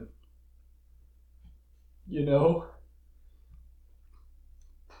Sheeran. You know?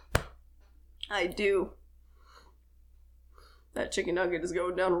 I do. That chicken nugget is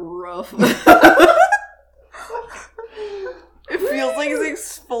going down rough. It feels like it's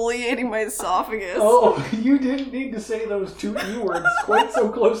exfoliating my esophagus. Oh, you didn't need to say those 2 E words quite so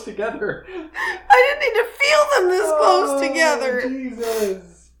close together. I didn't need to feel them this close together.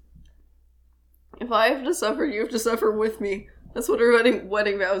 Jesus. If I have to suffer, you have to suffer with me. That's what our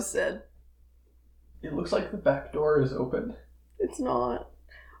wedding vows said. It looks like the back door is open. It's not.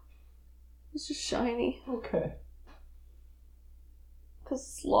 It's just shiny. Okay. Because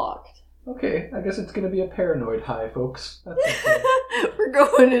it's locked. Okay, I guess it's gonna be a paranoid high, folks. That's okay. We're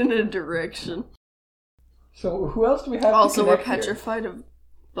going in a direction. So, who else do we have Also, to we're connect here? petrified of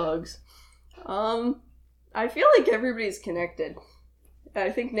bugs. I feel like everybody's connected. I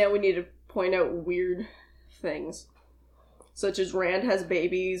think now we need to point out weird things. Such as Rand has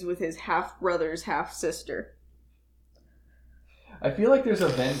babies with his half-brother's half-sister. I feel like there's a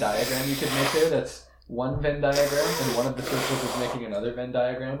Venn diagram you could make there that's one Venn diagram, and one of the circles is making another Venn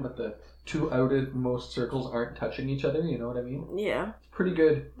diagram, but the two outermost circles aren't touching each other, you know what I mean? Yeah. It's pretty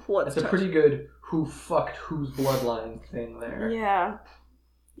good. What's It's a pretty good who fucked whose bloodline thing there. Yeah.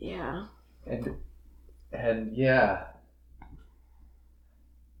 Yeah. And yeah.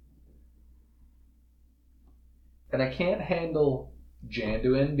 And I can't handle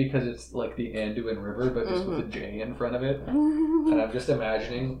Janduin because it's like the Anduin River, but just with a J in front of it. And I'm just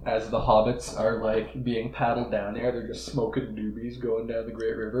imagining as the hobbits are like being paddled down there, they're just smoking doobies going down the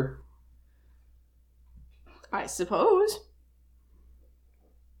Great River. I suppose.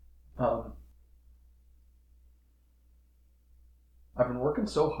 I've been working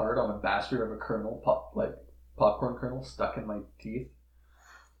so hard on a bastard of a kernel, popcorn kernel stuck in my teeth.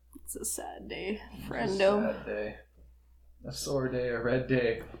 It's a sad day, It's friendo. a sad day. A sore day, a red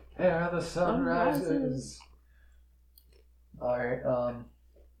day. Ere the sun rises. Alright,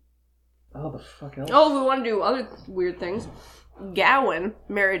 oh, the fuck else? Oh, we want to do other weird things. Gawain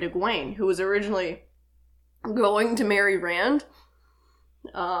married Egwene, who was originally going to marry Rand.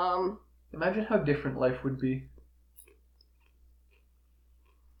 Imagine how different life would be.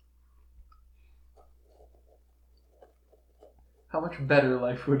 How much better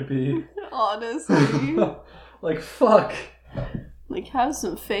life would be. Honestly. Like, fuck. Like, have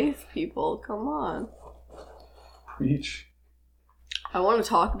some faith, people. Come on. Preach. I want to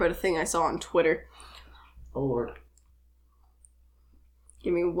talk about a thing I saw on Twitter. Oh, Lord.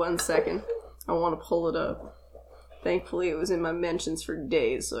 Give me 1 second. I want to pull it up. Thankfully, it was in my mentions for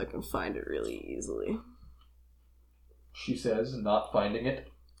days, so I can find it really easily. She says, not finding it.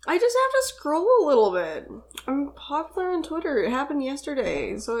 I just have to scroll a little bit. I'm popular on Twitter. It happened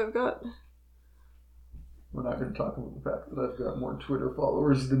yesterday, so I've got... We're not going to talk about the fact that I've got more Twitter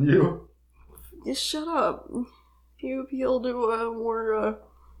followers than you. Just shut up. You appeal to a more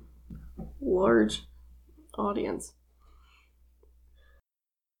large audience.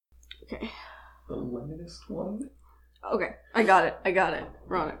 Okay. The latest one? Okay, I got it.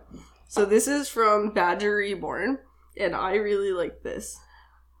 We're on it. So this is from Badger Reborn, and I really like this.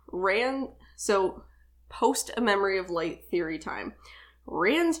 Post A Memory of Light theory time.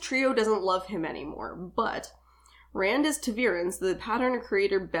 Rand's trio doesn't love him anymore, but Rand is Ta'Viren's, the pattern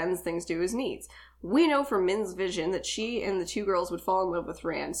creator bends things to his needs. We know from Min's vision that she and the two girls would fall in love with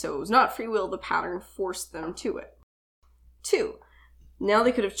Rand, so it was not free will, the pattern forced them to it. 2. Now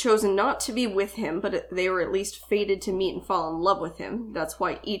they could have chosen not to be with him, but they were at least fated to meet and fall in love with him. That's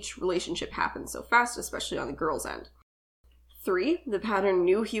why each relationship happened so fast, especially on the girl's end. 3. The pattern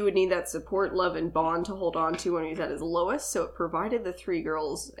knew he would need that support, love, and bond to hold on to when he was at his lowest, so it provided the 3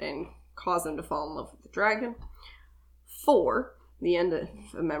 girls and caused them to fall in love with the dragon. 4. The end of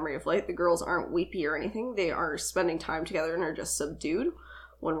A Memory of Light. The girls aren't weepy or anything. They are spending time together and are just subdued.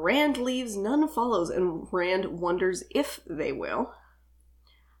 When Rand leaves, none follows, and Rand wonders if they will.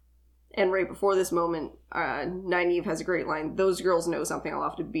 And right before this moment, Nynaeve has a great line. Those girls know something. I'll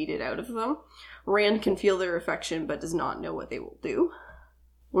have to beat it out of them. Rand can feel their affection, but does not know what they will do.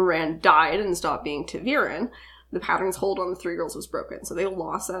 When Rand died and stopped being Ta'Viren, the pattern's hold on the 3 girls was broken. So they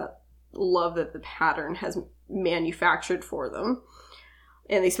lost that love that the pattern has manufactured for them.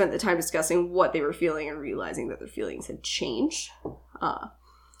 And they spent the time discussing what they were feeling and realizing that their feelings had changed.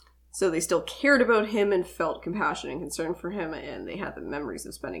 So they still cared about him and felt compassion and concern for him, and they had the memories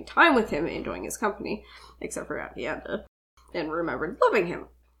of spending time with him and enjoying his company, except for Avienda, and remembered loving him.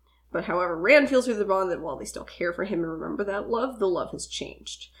 But however, Rand feels through the bond that while they still care for him and remember that love, the love has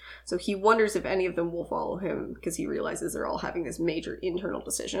changed. So he wonders if any of them will follow him, because he realizes they're all having this major internal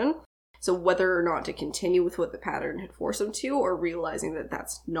decision. So whether or not to continue with what the pattern had forced them to, or realizing that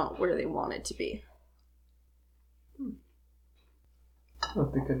that's not where they wanted to be. I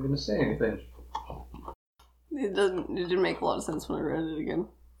don't think I'm going to say anything. It didn't make a lot of sense when I read it again.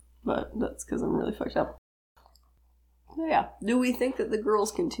 But that's because I'm really fucked up. So yeah. Do we think that the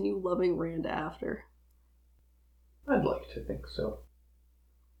girls continue loving Rand after? I'd like to think so.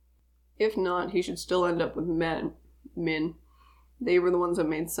 If not, he should still end up with Min. They were the ones that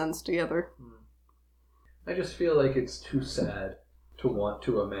made sense together. I just feel like it's too sad to want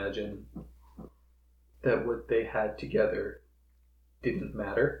to imagine that what they had together didn't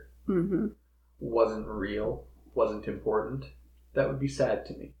matter, wasn't real, wasn't important. That would be sad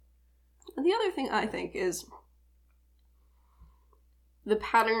to me. And the other thing I think is the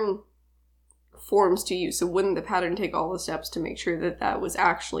pattern forms to you, so wouldn't the pattern take all the steps to make sure that that was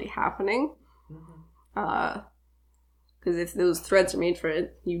actually happening? Because if those threads are made for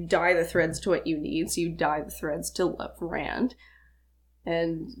it, you dye the threads to what you need, so you dye the threads to love Rand,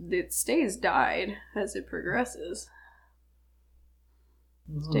 and it stays dyed as it progresses.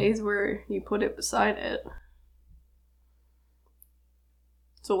 Stays where you put it beside it.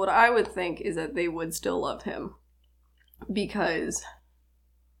 So what I would think is that they would still love him. Because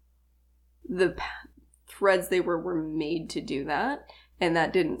the threads they were made to do that. And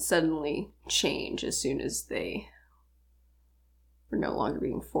that didn't suddenly change as soon as they were no longer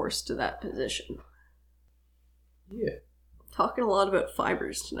being forced to that position. Yeah. Talking a lot about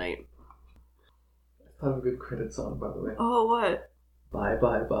fibers tonight. I thought of a good credit song, by the way. Oh, what? Bye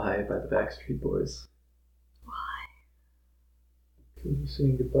Bye Bye by the Backstreet Boys. Why? Because you're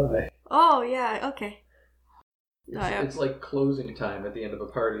saying goodbye. Oh, yeah, okay. It's like closing time at the end of a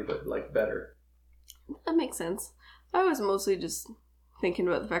party, but like better. That makes sense. I was mostly just thinking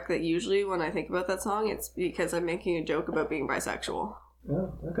about the fact that usually when I think about that song, it's because I'm making a joke about being bisexual.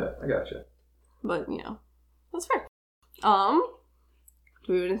 Oh, okay. I gotcha. But, that's fair.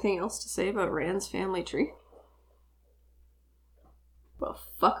 Do we have anything else to say about Rand's family tree? Well,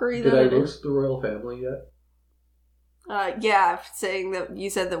 fuckery Did that I it is. roast the royal family yet? Yeah, saying that you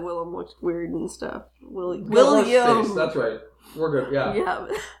said that Willem looked weird and stuff. Face, William! that's right. We're good, yeah.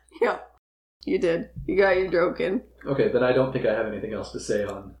 Yeah. You did. You got your joke in. Okay, then I don't think I have anything else to say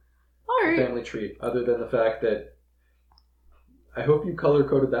on Alright. the family tree, other than the fact that I hope you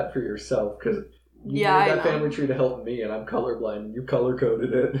color-coded that for yourself, because you Yeah, made I that know. family tree to help me, and I'm colorblind, and you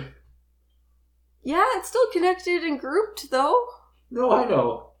color-coded it. Yeah, it's still connected and grouped, though. No, I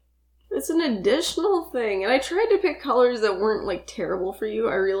know. It's an additional thing. And I tried to pick colors that weren't, like, terrible for you.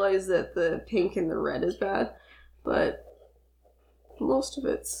 I realized that the pink and the red is bad. But most of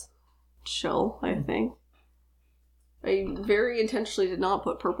it's chill, I think. I very intentionally did not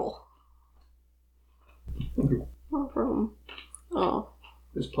put purple. No problem. Oh.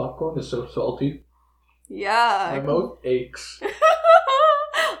 This popcorn is so salty. Yeah. My mouth aches.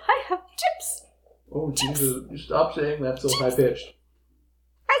 I have chips. Oh, Jesus. You stop saying that so high-pitched.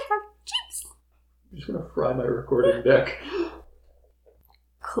 I have chips. I'm just gonna fry my recording deck.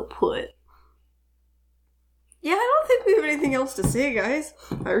 Kaput. Yeah, I don't think we have anything else to say, guys.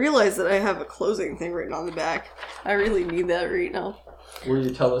 I realize that I have a closing thing written on the back. I really need that right now. Where you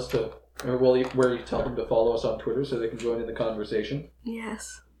tell us to... Or where you tell them to follow us on Twitter so they can join in the conversation.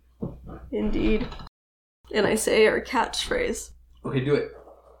 Yes. Indeed. And I say our catchphrase. Okay, do it.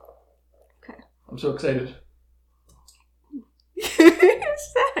 Okay. I'm so excited.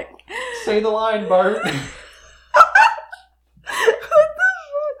 Zach. Say the line, Bart. What the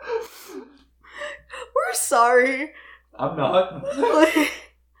fuck? We're sorry. I'm not. I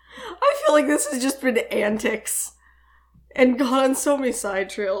feel like this has just been antics. And gone on so many side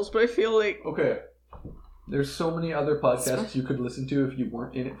trails, but I feel like... Okay. There's so many other podcasts you could listen to if you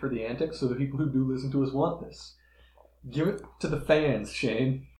weren't in it for the antics, so the people who do listen to us want this. Give it to the fans,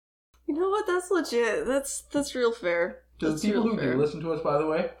 Shane. You know what? That's legit. That's real fair. To the That's people real who fair. do listen to us, by the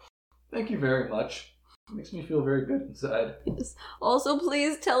way, thank you very much. It makes me feel very good inside. Yes. Also,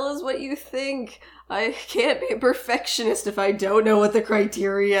 please tell us what you think. I can't be a perfectionist if I don't know what the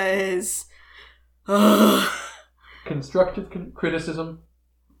criteria is. Ugh. Constructive criticism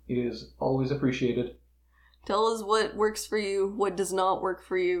is always appreciated. Tell us what works for you, what does not work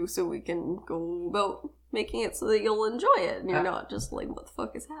for you, so we can go about making it so that you'll enjoy it and you're not just like, what the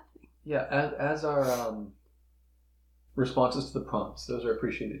fuck is happening? Yeah, as our responses to the prompts, those are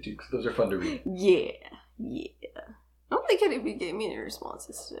appreciated too, because those are fun to read. Yeah. I don't think anybody gave me any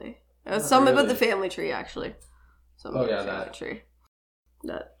responses today. Not Some about really. the family tree, actually. Some about yeah, the family that. tree.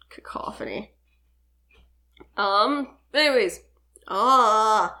 That cacophony. Anyways.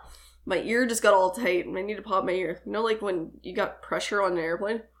 My ear just got all tight and I need to pop my ear. You know, like when you got pressure on an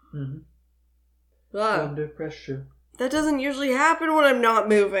airplane? Mm-hmm. Ah, Under pressure. that doesn't usually happen when I'm not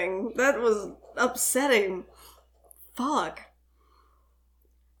moving. That was upsetting. Fuck.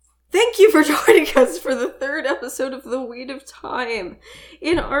 Thank you for joining us for the 3rd episode of The Weed of Time.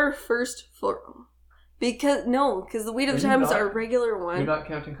 In our first Because the Weed of Are you Time is not- our regular one. You're not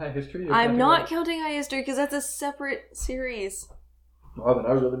counting High History? You're I'm counting not like- counting High History because that's a separate series. Well, then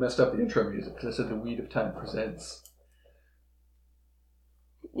I really messed up the intro music because I said The Weed of Time presents.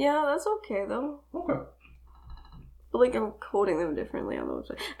 Yeah, that's okay though. Okay. But like I'm coding them differently on the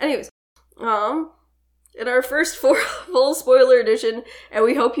website. Anyways, in our first full spoiler edition, and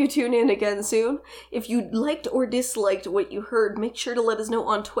we hope you tune in again soon. If you liked or disliked what you heard, make sure to let us know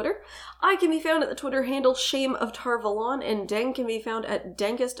on Twitter. I can be found at the Twitter handle Shame of Tarvalon, and Deng can be found at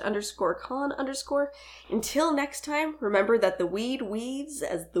Dengist_Con_. Until next time, remember that the weed weaves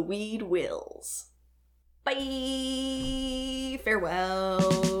as the weed wills. Bye! Farewell!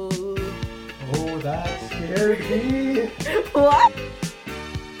 Oh, that scared me. What?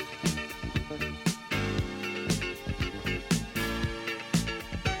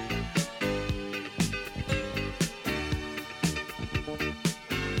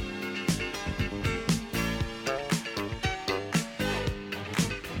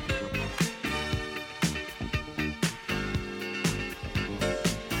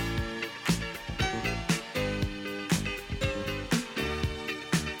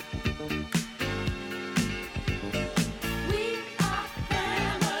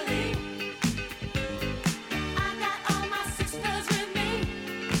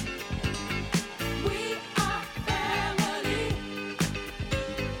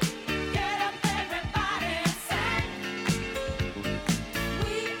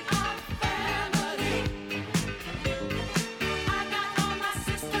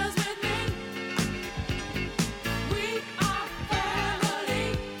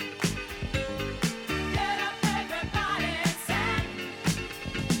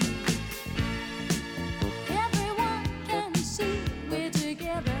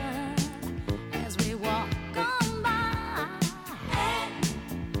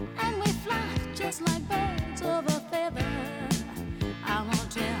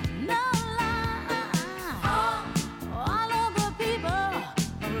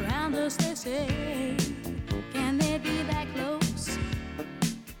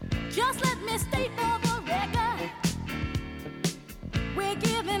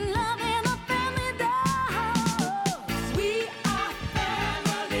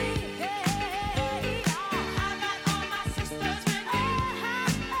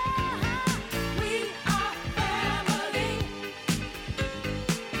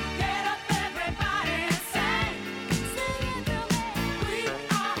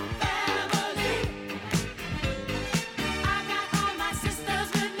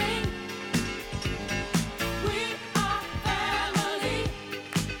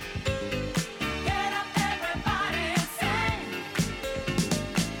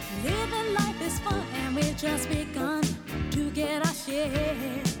 just be